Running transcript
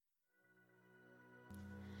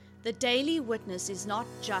The Daily Witness is not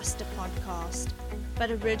just a podcast,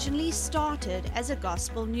 but originally started as a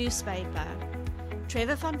gospel newspaper.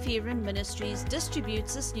 Trevor Van Vieren Ministries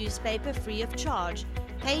distributes this newspaper free of charge,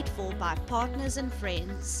 paid for by partners and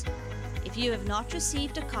friends. If you have not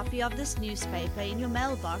received a copy of this newspaper in your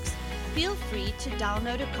mailbox, feel free to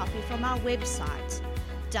download a copy from our website,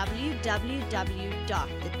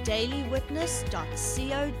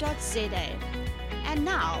 www.thedailywitness.co.za. And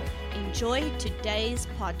now, enjoy today's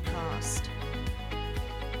podcast.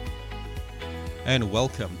 And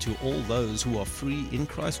welcome to all those who are free in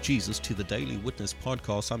Christ Jesus to the Daily Witness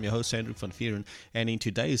podcast. I'm your host, Andrew Van Vieren, and in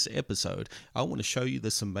today's episode, I want to show you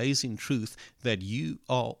this amazing truth that you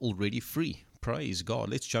are already free. Praise God.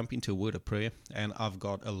 Let's jump into a word of prayer, and I've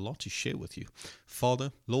got a lot to share with you.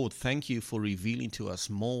 Father, Lord, thank you for revealing to us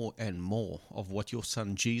more and more of what your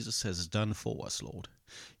Son Jesus has done for us, Lord.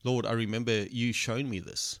 Lord, I remember you showing me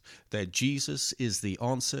this, that Jesus is the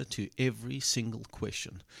answer to every single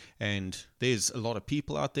question. And there's a lot of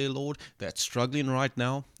people out there, Lord, that's struggling right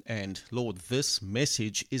now. And Lord, this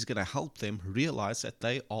message is going to help them realize that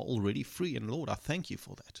they are already free. And Lord, I thank you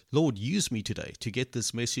for that. Lord, use me today to get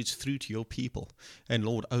this message through to your people. And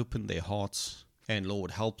Lord, open their hearts. And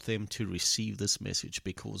Lord, help them to receive this message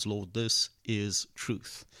because, Lord, this is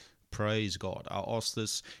truth. Praise God. I ask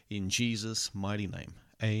this in Jesus' mighty name.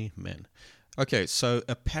 Amen. Okay, so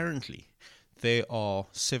apparently there are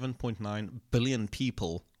 7.9 billion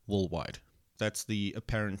people worldwide. That's the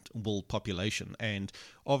apparent world population. And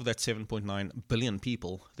of that 7.9 billion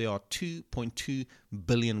people, there are 2.2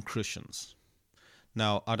 billion Christians.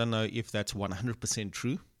 Now, I don't know if that's 100%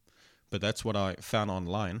 true, but that's what I found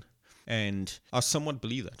online. And I somewhat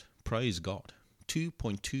believe that. Praise God.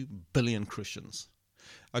 2.2 billion Christians.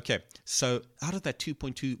 Okay, so out of that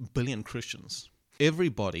 2.2 billion Christians,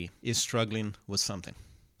 everybody is struggling with something.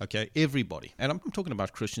 Okay, everybody. And I'm talking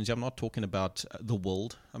about Christians. I'm not talking about the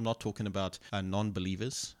world. I'm not talking about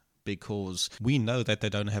non-believers, because we know that they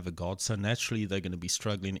don't have a God. So naturally, they're going to be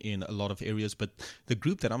struggling in a lot of areas. But the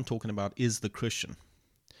group that I'm talking about is the Christian.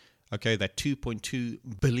 Okay, that 2.2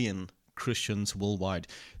 billion Christians worldwide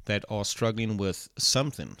that are struggling with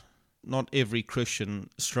something. Not every Christian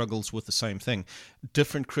struggles with the same thing.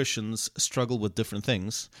 Different Christians struggle with different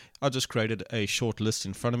things. I just created a short list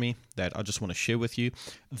in front of me that I just want to share with you.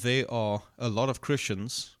 There are a lot of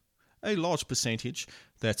Christians, a large percentage,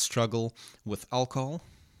 that struggle with alcohol.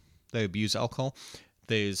 They abuse alcohol.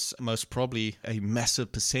 There's most probably a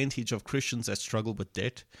massive percentage of Christians that struggle with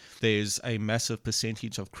debt. There's a massive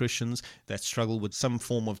percentage of Christians that struggle with some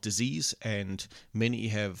form of disease, and many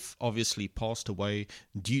have obviously passed away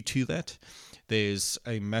due to that. There's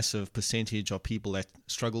a massive percentage of people that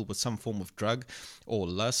struggle with some form of drug or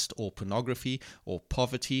lust or pornography or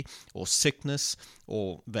poverty or sickness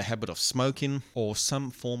or the habit of smoking or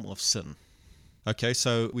some form of sin. Okay,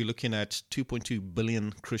 so we're looking at 2.2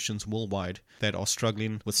 billion Christians worldwide that are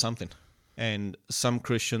struggling with something. And some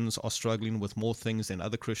Christians are struggling with more things than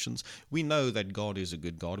other Christians. We know that God is a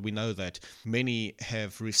good God. We know that many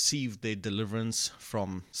have received their deliverance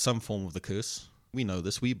from some form of the curse. We know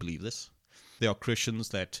this. We believe this. There are Christians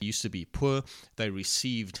that used to be poor. They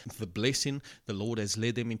received the blessing. The Lord has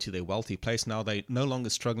led them into their wealthy place. Now they're no longer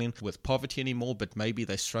struggling with poverty anymore, but maybe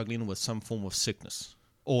they're struggling with some form of sickness.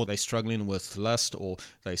 Or they're struggling with lust, or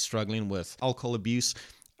they're struggling with alcohol abuse.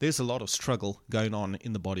 There's a lot of struggle going on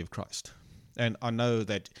in the body of Christ. And I know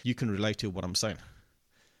that you can relate to what I'm saying.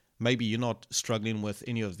 Maybe you're not struggling with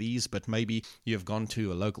any of these, but maybe you've gone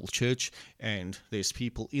to a local church and there's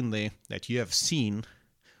people in there that you have seen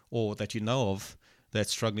or that you know of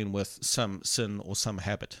that's struggling with some sin or some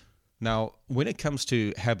habit. Now, when it comes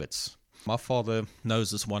to habits, my father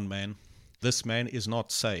knows this one man. This man is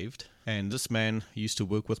not saved, and this man used to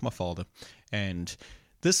work with my father, and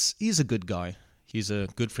this is a good guy. He's a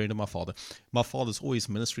good friend of my father. My father's always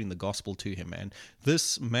ministering the gospel to him, and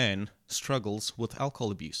this man struggles with alcohol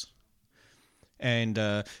abuse. And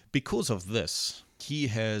because of this, he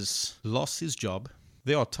has lost his job.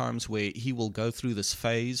 There are times where he will go through this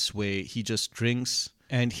phase where he just drinks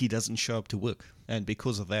and he doesn't show up to work, and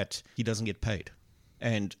because of that, he doesn't get paid.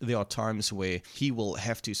 And there are times where he will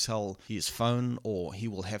have to sell his phone, or he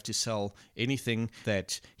will have to sell anything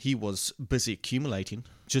that he was busy accumulating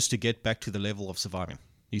just to get back to the level of surviving.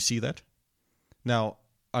 You see that? Now,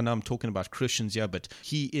 I know I'm talking about Christians here, but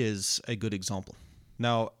he is a good example.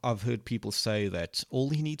 Now, I've heard people say that all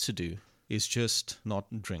he needs to do is just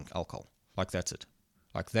not drink alcohol. Like that's it.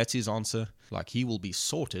 Like that's his answer. Like he will be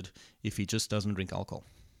sorted if he just doesn't drink alcohol.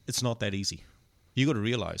 It's not that easy. You got to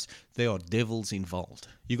realize there are devils involved.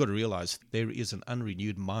 You got to realize there is an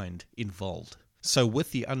unrenewed mind involved. So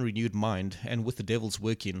with the unrenewed mind and with the devil's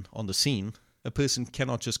working on the scene, a person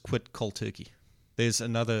cannot just quit cold turkey. There's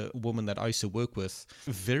another woman that I used to work with,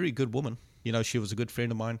 a very good woman. You know, she was a good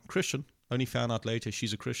friend of mine, Christian. Only found out later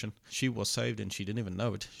she's a Christian. She was saved and she didn't even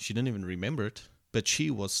know it. She didn't even remember it. But she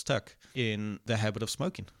was stuck in the habit of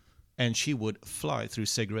smoking. And she would fly through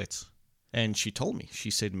cigarettes. And she told me, she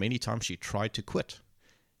said many times she tried to quit.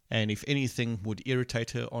 And if anything would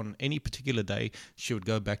irritate her on any particular day, she would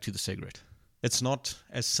go back to the cigarette. It's not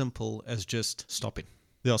as simple as just stopping.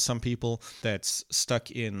 There are some people that's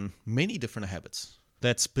stuck in many different habits,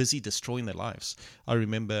 that's busy destroying their lives. I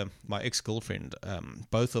remember my ex-girlfriend,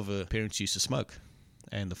 both of her parents used to smoke.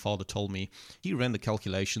 And the father told me, he ran the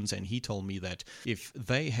calculations and he told me that if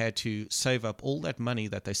they had to save up all that money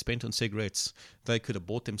that they spent on cigarettes, they could have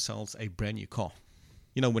bought themselves a brand new car.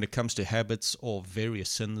 You know, when it comes to habits or various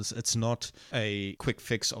sins, it's not a quick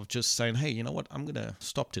fix of just saying, hey, you know what, I'm going to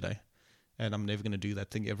stop today and I'm never going to do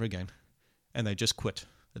that thing ever again. And they just quit.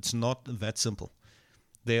 It's not that simple.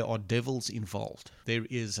 There are devils involved. There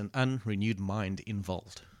is an unrenewed mind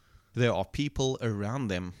involved. There are people around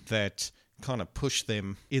them that kind of push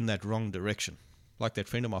them in that wrong direction. Like that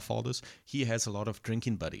friend of my father's, he has a lot of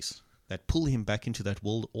drinking buddies that pull him back into that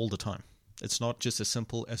world all the time. It's not just as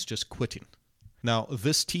simple as just quitting. Now,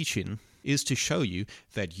 this teaching is to show you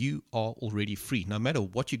that you are already free, no matter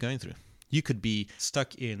what you're going through. You could be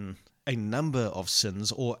stuck in a number of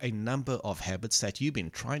sins or a number of habits that you've been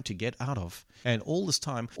trying to get out of. And all this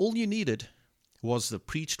time, all you needed was the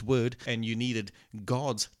preached word, and you needed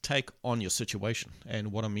God's take on your situation.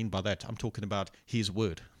 And what I mean by that, I'm talking about His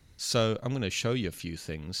word. So I'm going to show you a few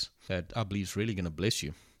things that I believe is really going to bless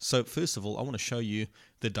you. So first of all, I want to show you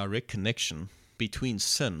the direct connection between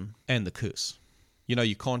sin and the curse. You know,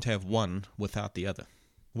 you can't have one without the other.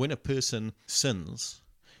 When a person sins,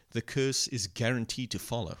 the curse is guaranteed to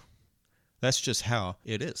follow. That's just how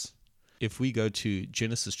it is. If we go to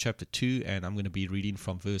Genesis chapter 2, and I'm going to be reading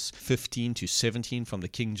from verse 15 to 17 from the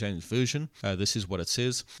King James Version, this is what it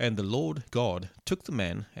says. And the Lord God took the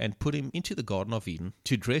man and put him into the Garden of Eden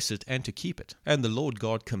to dress it and to keep it. And the Lord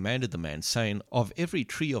God commanded the man, saying, Of every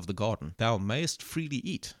tree of the garden thou mayest freely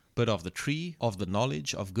eat, but of the tree of the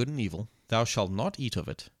knowledge of good and evil thou shalt not eat of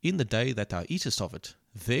it. In the day that thou eatest of it,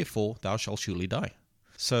 therefore thou shalt surely die.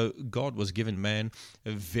 So God was giving man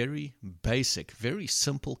a very basic, very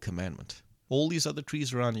simple commandment. All these other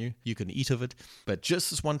trees around you, you can eat of it, but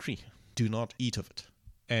just this one tree, do not eat of it.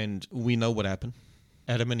 And we know what happened.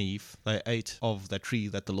 Adam and Eve, they ate of that tree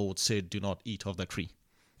that the Lord said, do not eat of that tree.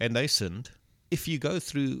 And they sinned. If you go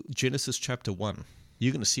through Genesis chapter 1,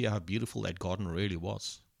 you're going to see how beautiful that garden really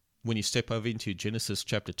was. When you step over into Genesis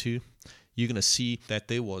chapter 2, you're going to see that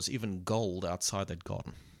there was even gold outside that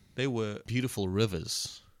garden. There were beautiful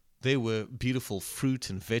rivers. There were beautiful fruit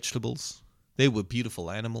and vegetables. There were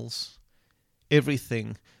beautiful animals.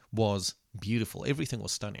 Everything was beautiful. Everything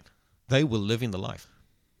was stunning. They were living the life.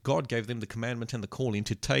 God gave them the commandment and the calling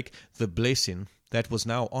to take the blessing that was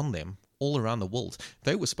now on them all around the world.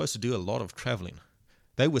 They were supposed to do a lot of traveling.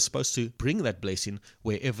 They were supposed to bring that blessing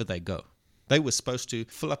wherever they go. They were supposed to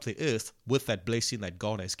fill up the earth with that blessing that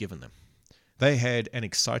God has given them. They had an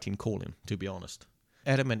exciting calling, to be honest.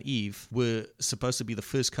 Adam and Eve were supposed to be the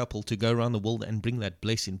first couple to go around the world and bring that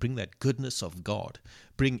blessing, bring that goodness of God,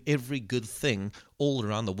 bring every good thing all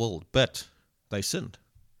around the world. But they sinned.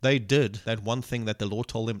 They did that one thing that the Lord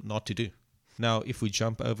told them not to do. Now, if we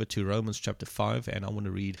jump over to Romans chapter 5, and I want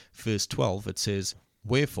to read verse 12, it says,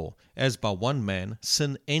 Wherefore, as by one man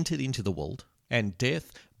sin entered into the world, and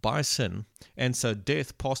death by sin, and so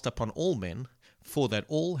death passed upon all men, for that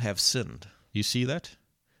all have sinned. You see that?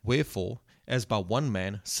 Wherefore, as by one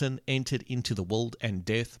man sin entered into the world, and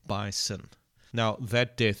death by sin. Now,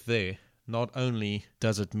 that death there, not only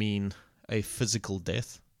does it mean a physical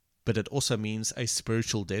death, but it also means a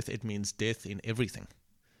spiritual death. It means death in everything.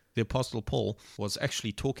 The Apostle Paul was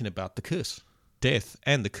actually talking about the curse. Death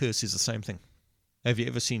and the curse is the same thing. Have you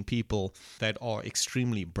ever seen people that are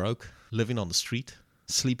extremely broke, living on the street,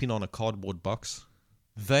 sleeping on a cardboard box?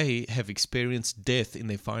 They have experienced death in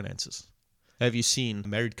their finances. Have you seen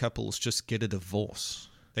married couples just get a divorce?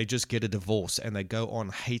 They just get a divorce and they go on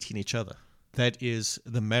hating each other. That is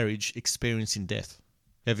the marriage experiencing death.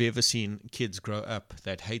 Have you ever seen kids grow up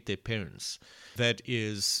that hate their parents? That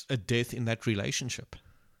is a death in that relationship.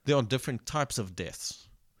 There are different types of deaths.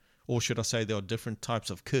 Or should I say there are different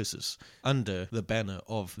types of curses under the banner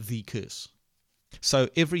of the curse. So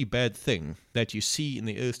every bad thing that you see in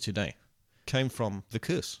the earth today came from the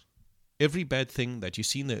curse. Every bad thing that you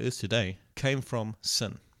see in the earth today came from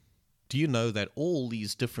sin. Do you know that all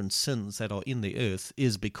these different sins that are in the earth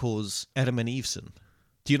is because Adam and Eve sinned?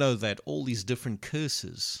 Do you know that all these different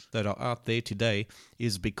curses that are out there today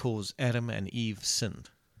is because Adam and Eve sinned?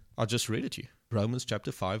 I just read it to you. Romans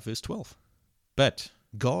chapter 5 verse 12. But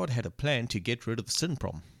God had a plan to get rid of the sin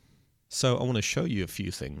problem. So I want to show you a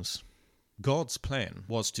few things. God's plan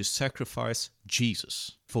was to sacrifice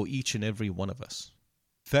Jesus for each and every one of us.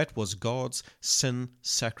 That was God's sin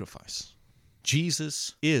sacrifice.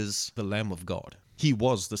 Jesus is the Lamb of God. He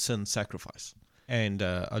was the sin sacrifice. And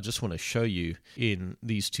I just want to show you in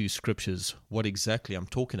these two scriptures what exactly I'm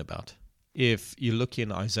talking about. If you look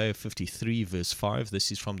in Isaiah 53 verse 5,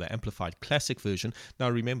 this is from the Amplified Classic Version. Now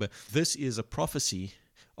remember, this is a prophecy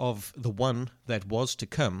of the one that was to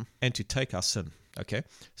come and to take our sin. Okay,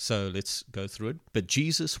 so let's go through it. But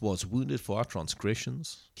Jesus was wounded for our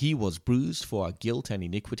transgressions. He was bruised for our guilt and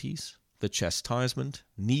iniquities. The chastisement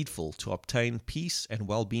needful to obtain peace and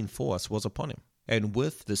well-being for us was upon him. And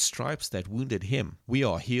with the stripes that wounded him, we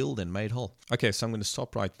are healed and made whole. Okay, so I'm going to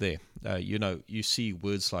stop right there. You see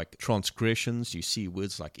words like transgressions, you see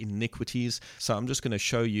words like iniquities. So I'm just going to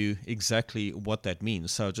show you exactly what that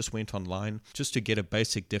means. So I just went online just to get a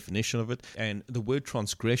basic definition of it. And the word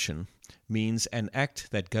transgression means an act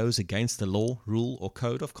that goes against the law, rule, or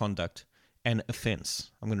code of conduct. An offense.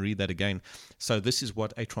 I'm going to read that again. So this is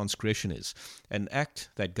what a transgression is. An act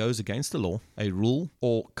that goes against the law, a rule,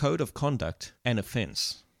 or code of conduct, an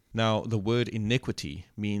offense. Now, the word iniquity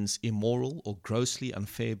means immoral or grossly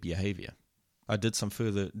unfair behavior. I did some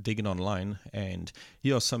further digging online, and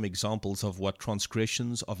here are some examples of what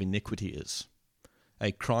transgressions of iniquity is.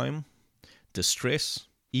 A crime, distress,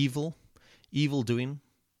 evil, evildoing,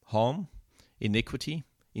 harm, iniquity,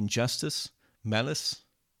 injustice, malice,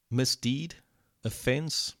 misdeed,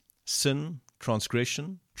 offense, sin,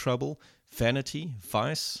 transgression, trouble, vanity,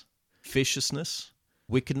 vice, viciousness,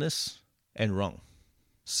 wickedness, and wrong.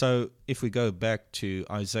 So if we go back to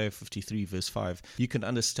Isaiah 53 verse 5, you can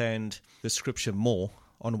understand the scripture more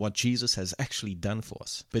on what Jesus has actually done for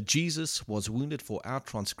us. But Jesus was wounded for our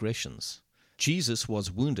transgressions. Jesus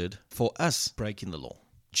was wounded for us breaking the law.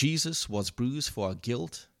 Jesus was bruised for our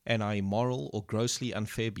guilt and our immoral or grossly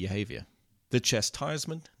unfair behavior. The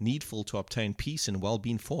chastisement needful to obtain peace and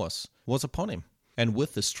well-being for us was upon him. And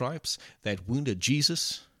with the stripes that wounded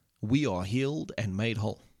Jesus, we are healed and made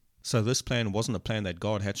whole. So this plan wasn't a plan that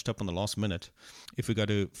God hatched up on the last minute. If we go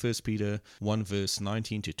to 1 Peter 1 verse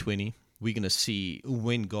 19 to 20, we're going to see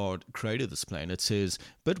when God created this plan. It says,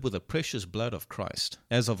 "But with the precious blood of Christ,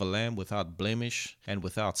 as of a lamb without blemish and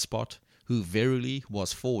without spot, who verily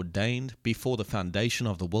was foreordained before the foundation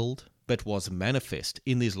of the world, but was manifest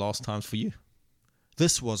in these last times for you."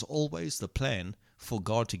 This was always the plan for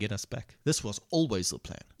God to get us back. This was always the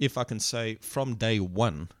plan. If I can say, from day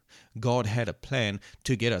one, God had a plan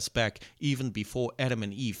to get us back even before Adam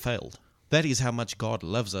and Eve failed. That is how much God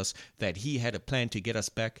loves us, that he had a plan to get us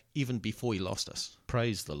back even before he lost us.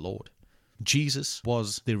 Praise the Lord. Jesus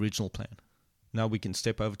was the original plan. Now we can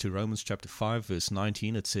step over to Romans chapter 5 verse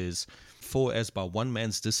 19. It says, "For as by one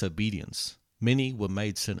man's disobedience many were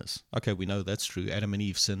made sinners." Okay, we know that's true. Adam and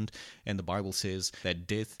Eve sinned, and the Bible says that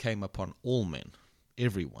death came upon all men,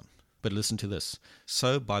 everyone. But listen to this.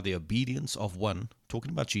 "So by the obedience of one,"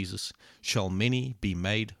 talking about Jesus, "shall many be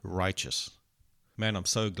made righteous." Man, I'm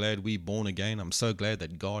so glad we're born again. I'm so glad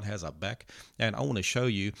that God has our back. And I want to show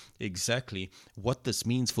you exactly what this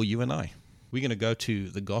means for you and I. We're going to go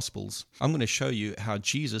to the Gospels. I'm going to show you how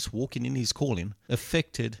Jesus, walking in his calling,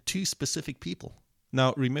 affected two specific people.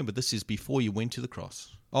 Now, remember, this is before you went to the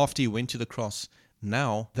cross. After you went to the cross,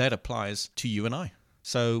 now that applies to you and I.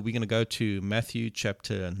 So we're going to go to Matthew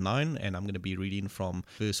chapter 9, and I'm going to be reading from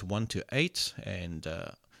verse 1 to 8, and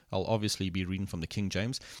I'll obviously be reading from the King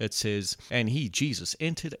James. It says, "And he, Jesus,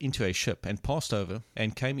 entered into a ship and passed over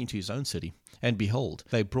and came into his own city. And behold,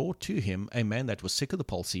 they brought to him a man that was sick of the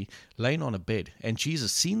palsy, laying on a bed. And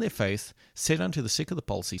Jesus, seeing their faith, said unto the sick of the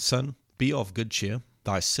palsy, Son, be of good cheer.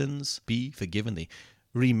 Thy sins be forgiven thee."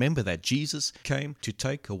 Remember that Jesus came to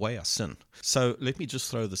take away our sin. So let me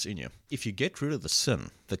just throw this in you. If you get rid of the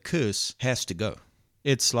sin, the curse has to go.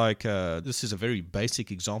 It's like, this is a very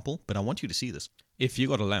basic example, but I want you to see this. If you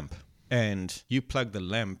got a lamp and you plug the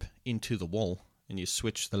lamp into the wall and you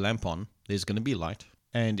switch the lamp on, there's going to be light.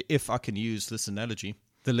 And if I can use this analogy,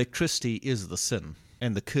 the electricity is the sin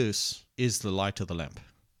and the curse is the light of the lamp.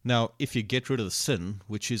 Now, if you get rid of the sin,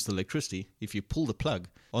 which is the electricity, if you pull the plug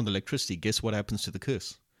on the electricity, guess what happens to the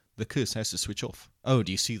curse? The curse has to switch off. Oh,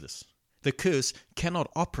 do you see this? The curse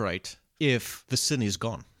cannot operate if the sin is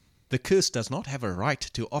gone. The curse does not have a right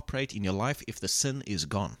to operate in your life if the sin is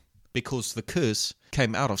gone, because the curse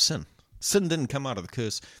came out of sin. Sin didn't come out of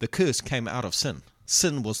the curse came out of sin.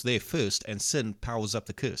 Sin was there first, and sin powers up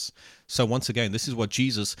the curse. So once again, this is what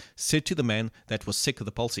Jesus said to the man that was sick of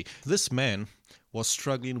the palsy. This man was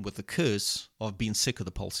struggling with the curse of being sick of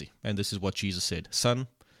the palsy. And this is what Jesus said, "Son,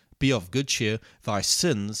 be of good cheer, thy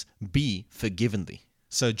sins be forgiven thee."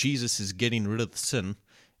 So Jesus is getting rid of the sin,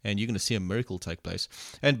 and you're going to see a miracle take place.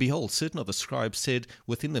 And behold, certain of the scribes said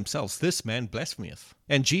within themselves, "This man blasphemeth."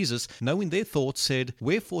 And Jesus, knowing their thoughts, said,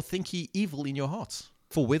 "Wherefore think ye evil in your hearts?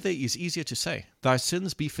 For whether is easier to say, Thy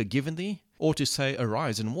sins be forgiven thee, or to say,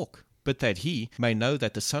 Arise and walk? But that he may know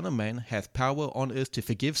that the Son of Man hath power on earth to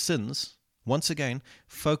forgive sins," once again,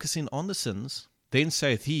 focusing on the sins, "then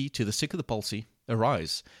saith he to the sick of the palsy,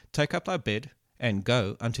 Arise, take up thy bed, and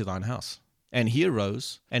go unto thine house. And he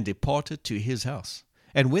arose, and departed to his house.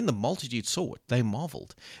 And when the multitude saw it, they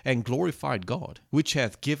marveled, and glorified God, which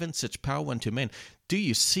hath given such power unto men. Do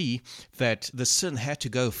you see that the sin had to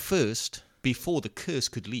go first before the curse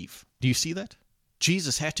could leave? Do you see that?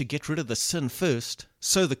 Jesus had to get rid of the sin first,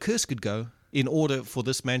 so the curse could go, in order for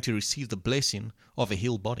this man to receive the blessing of a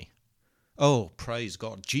healed body. Oh, praise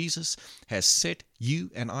God. Jesus has set you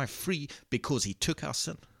and I free because he took our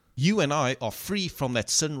sin. You and I are free from that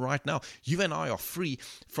sin right now. You and I are free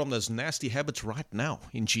from those nasty habits right now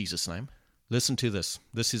in Jesus' name. Listen to this.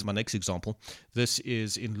 This is my next example. This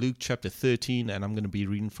is in Luke chapter 13, and I'm going to be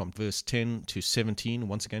reading from verse 10 to 17,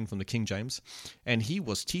 once again from the King James. And he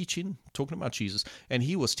was teaching, talking about Jesus, and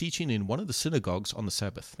he was teaching in one of the synagogues on the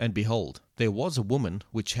Sabbath. And behold, there was a woman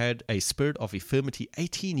which had a spirit of infirmity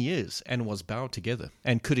 18 years, and was bowed together,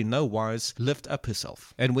 and could in no wise lift up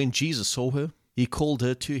herself. And when Jesus saw her, he called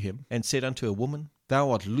her to him, and said unto her, Woman,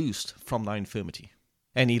 thou art loosed from thy infirmity.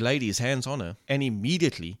 And he laid his hands on her, and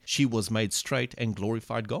immediately she was made straight, and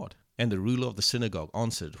glorified God. And the ruler of the synagogue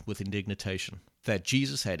answered with indignation that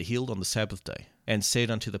Jesus had healed on the Sabbath day, and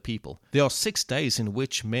said unto the people, There are 6 days in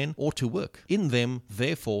which men ought to work. In them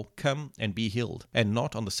therefore come and be healed, and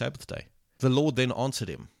not on the Sabbath day. The Lord then answered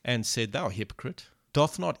him, and said, Thou hypocrite,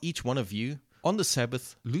 doth not each one of you on the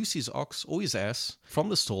Sabbath loose his ox or his ass from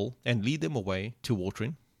the stall, and lead them away to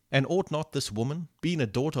watering? And ought not this woman, being a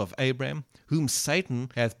daughter of Abraham, whom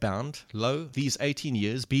Satan hath bound, lo, these 18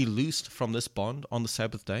 years, be loosed from this bond on the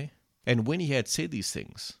Sabbath day? And when he had said these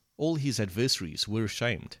things, all his adversaries were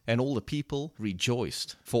ashamed, and all the people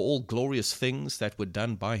rejoiced for all glorious things that were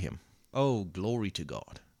done by him. Oh, glory to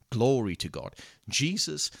God. Glory to God.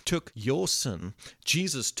 Jesus took your sin.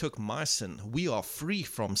 Jesus took my sin. We are free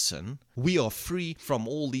from sin. We are free from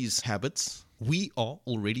all these habits. We are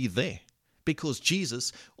already there, because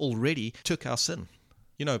Jesus already took our sin.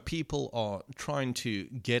 You know, people are trying to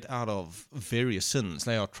get out of various sins.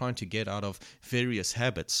 They are trying to get out of various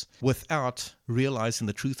habits without realizing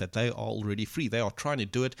the truth that they are already free. They are trying to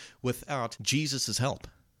do it without Jesus' help,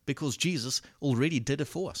 because Jesus already did it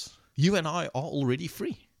for us. You and I are already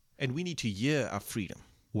free, and we need to hear our freedom.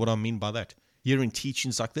 What I mean by that? Hearing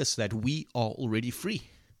teachings like this, that we are already free.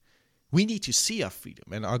 We need to see our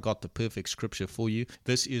freedom, and I got the perfect scripture for you.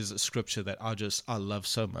 This is a scripture that I love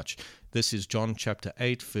so much. This is John chapter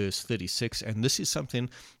 8, verse 36, and this is something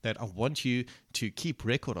that I want you to keep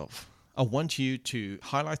record of. I want you to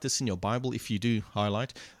highlight this in your Bible if you do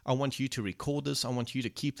highlight. I want you to record this. I want you to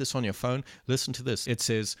keep this on your phone. Listen to this. It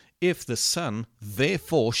says, If the Son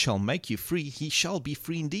therefore shall make you free, he shall be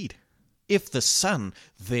free indeed. If the Son,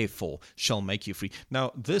 therefore, shall make you free.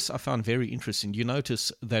 Now, this I found very interesting. You notice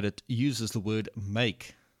that it uses the word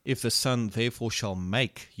make. If the Son, therefore, shall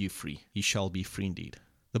make you free, he shall be free indeed.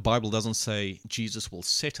 The Bible doesn't say Jesus will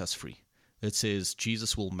set us free. It says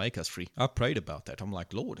Jesus will make us free. I prayed about that. I'm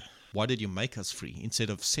like, Lord, why did you make us free instead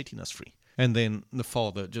of setting us free? And then the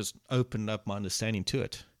Father just opened up my understanding to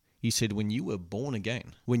it. He said, when you were born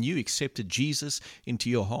again, when you accepted Jesus into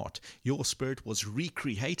your heart, your spirit was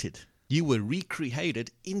recreated. You were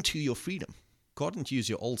recreated into your freedom. God didn't use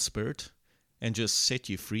your old spirit and just set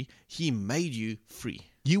you free. He made you free.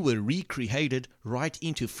 You were recreated right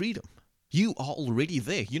into freedom. You are already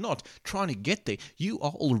there. You're not trying to get there. You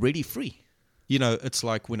are already free. You know, it's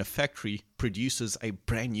like when a factory produces a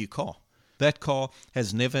brand new car. That car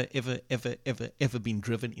has never, ever been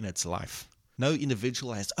driven in its life. No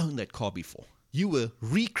individual has owned that car before. You were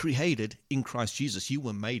recreated in Christ Jesus. You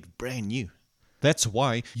were made brand new. That's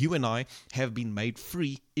why you and I have been made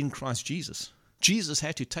free in Christ Jesus. Jesus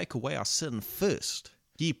had to take away our sin first.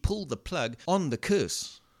 He pulled the plug on the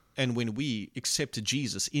curse. And when we accepted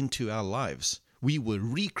Jesus into our lives, we were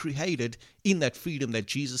recreated in that freedom that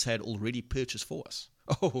Jesus had already purchased for us.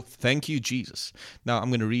 Oh, thank you, Jesus. Now I'm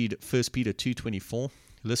going to read 1 Peter 2:24.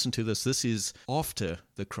 Listen to this. This is after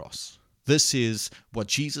the cross. This is what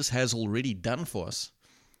Jesus has already done for us.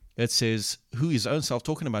 It says, who his own self,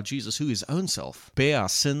 talking about Jesus, who his own self, bear our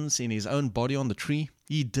sins in his own body on the tree.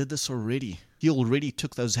 He did this already. He already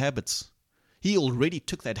took those habits. He already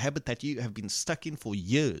took that habit that you have been stuck in for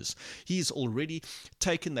years. He's already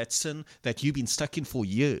taken that sin that you've been stuck in for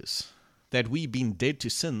years. That we've been dead to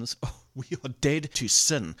sins. Oh, we are dead to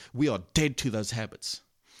sin. We are dead to those habits.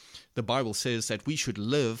 The Bible says that we should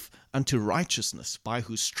live unto righteousness, by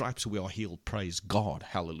whose stripes we are healed. Praise God.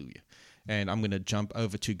 Hallelujah. And I'm going to jump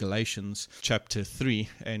over to Galatians chapter 3.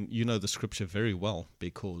 And you know the scripture very well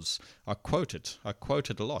because I quote it. I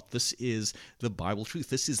quote it a lot. This is the Bible truth.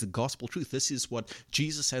 This is the gospel truth. This is what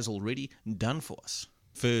Jesus has already done for us.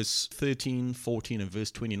 Verse 13, 14, and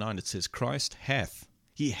verse 29, it says, Christ hath.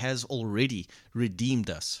 He has already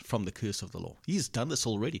redeemed us from the curse of the law. He's done this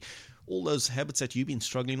already. All those habits that you've been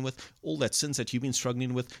struggling with, all that sins that you've been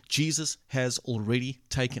struggling with, Jesus has already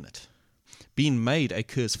taken it. Been made a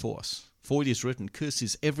curse for us. For it is written, Cursed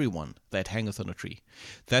is everyone that hangeth on a tree,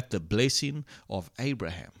 that the blessing of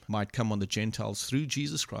Abraham might come on the Gentiles through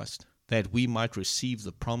Jesus Christ, that we might receive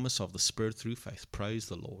the promise of the Spirit through faith. Praise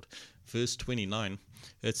the Lord. Verse 29,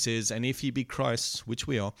 it says, And if ye be Christ's, which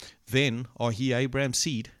we are, then are ye Abraham's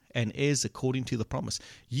seed, and heirs according to the promise.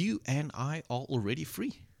 You and I are already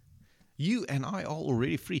free. You and I are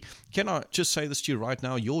already free. Can I just say this to you right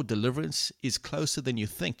now? Your deliverance is closer than you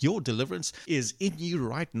think. Your deliverance is in you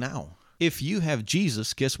right now. If you have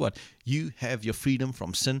Jesus, guess what? You have your freedom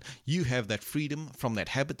from sin. You have that freedom from that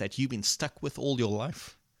habit that you've been stuck with all your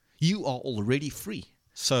life. You are already free.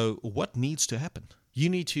 So what needs to happen? You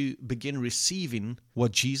need to begin receiving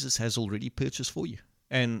what Jesus has already purchased for you.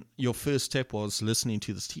 And your first step was listening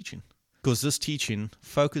to this teaching, because this teaching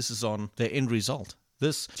focuses on the end result.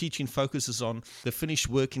 This teaching focuses on the finished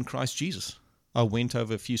work in Christ Jesus. I went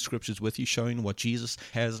over a few scriptures with you showing what Jesus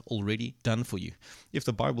has already done for you. If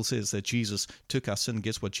the Bible says that Jesus took our sin,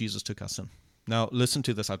 guess what? Jesus took our sin. Now, listen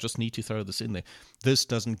to this. I just need to throw this in there. This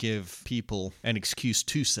doesn't give people an excuse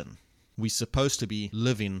to sin. We're supposed to be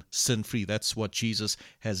living sin-free. That's what Jesus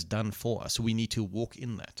has done for us. We need to walk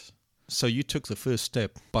in that. So you took the first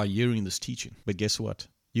step by hearing this teaching. But guess what?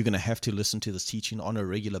 You're going to have to listen to this teaching on a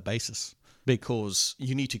regular basis, because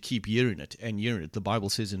you need to keep hearing it and hearing it. The Bible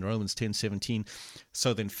says in Romans 10:17,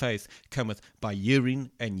 So then faith cometh by hearing,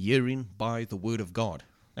 and hearing by the word of God.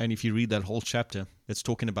 And if you read that whole chapter, it's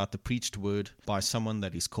talking about the preached word by someone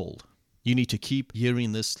that is called. You need to keep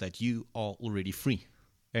hearing this, that you are already free.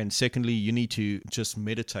 And secondly, you need to just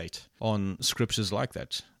meditate on scriptures like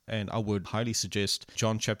that. And I would highly suggest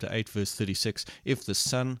John chapter 8 verse 36, If the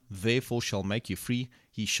Son therefore shall make you free,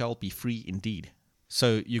 he shall be free indeed.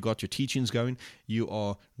 So you got your teachings going. You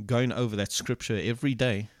are going over that scripture every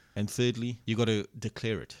day. And thirdly, you got to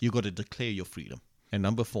declare it. You got to declare your freedom. And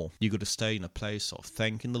number 4, you got to stay in a place of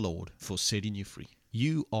thanking the Lord for setting you free.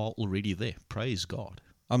 You are already there. Praise God.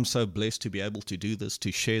 I'm so blessed to be able to do this,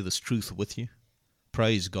 to share this truth with you.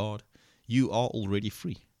 Praise God. You are already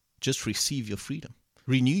free. Just receive your freedom.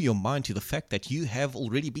 Renew your mind to the fact that you have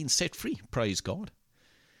already been set free. Praise God.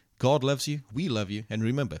 God loves you. We love you. And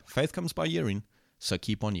remember, faith comes by hearing. So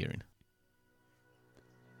keep on hearing.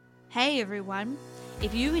 Hey everyone,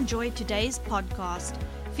 if you enjoyed today's podcast,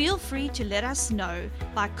 feel free to let us know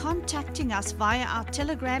by contacting us via our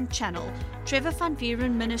Telegram channel, Trevor Van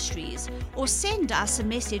Vieren Ministries, or send us a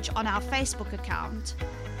message on our Facebook account.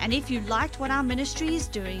 And if you liked what our ministry is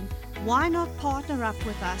doing, why not partner up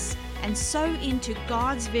with us and sow into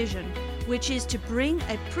God's vision, which is to bring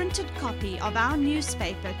a printed copy of our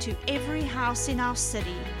newspaper to every house in our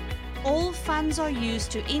city. All funds are used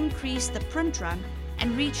to increase the print run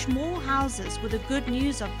and reach more houses with the good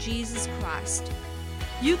news of Jesus Christ.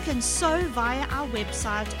 You can sow via our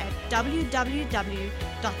website at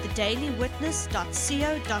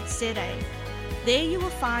www.thedailywitness.co.za. There you will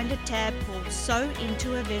find a tab called Sow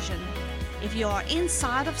into a Vision. If you are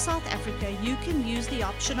inside of South Africa, you can use the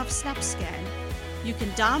option of SnapScan. You can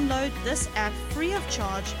download this app free of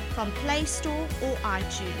charge from Play Store or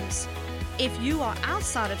iTunes. If you are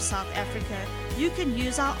outside of South Africa, you can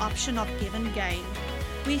use our option of Give and Gain.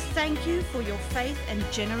 We thank you for your faith and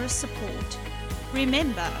generous support.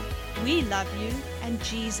 Remember, we love you and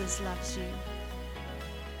Jesus loves you.